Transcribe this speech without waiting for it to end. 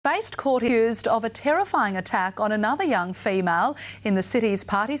faced court accused of a terrifying attack on another young female in the city's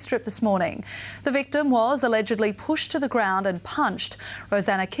party strip this morning. The victim was allegedly pushed to the ground and punched.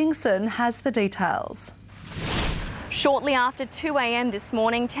 Rosanna Kingston has the details. Shortly after 2 a.m. this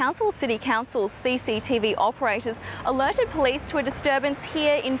morning, Townsville City Council's CCTV operators alerted police to a disturbance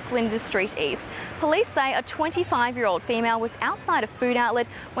here in Flinders Street East. Police say a 25-year-old female was outside a food outlet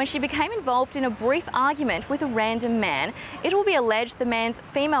when she became involved in a brief argument with a random man. It will be alleged the man's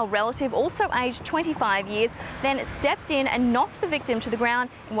female relative, also aged 25 years, then stepped in and knocked the victim to the ground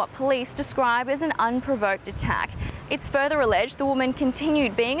in what police describe as an unprovoked attack. It's further alleged the woman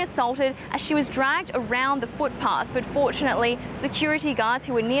continued being assaulted as she was dragged around the footpath, but fortunately, security guards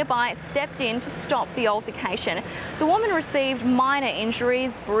who were nearby stepped in to stop the altercation. The woman received minor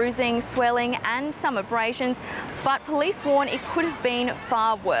injuries, bruising, swelling and some abrasions, but police warn it could have been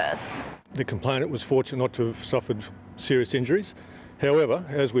far worse. The complainant was fortunate not to have suffered serious injuries. However,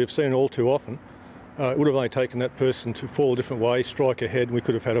 as we've seen all too often, it would have only taken that person to fall a different way, strike a head, and we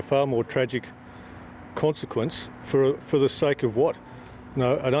could have had a far more tragic consequence for the sake of what?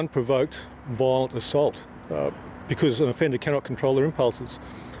 An unprovoked violent assault, because an offender cannot control their impulses.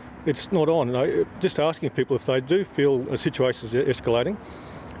 It's not on. Just asking people if they do feel a situation is escalating,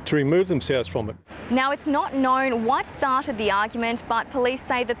 to remove themselves from it. Now, it's not known what started the argument, but police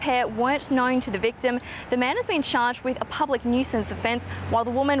say the pair weren't known to the victim. The man has been charged with a public nuisance offence, while the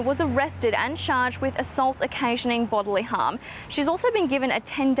woman was arrested and charged with assault occasioning bodily harm. She's also been given a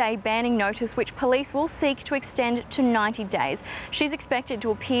 10-day banning notice, which police will seek to extend to 90 days. She's expected to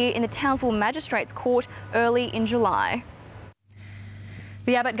appear in the Townsville Magistrates Court early in July.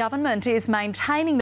 The Abbott government is maintaining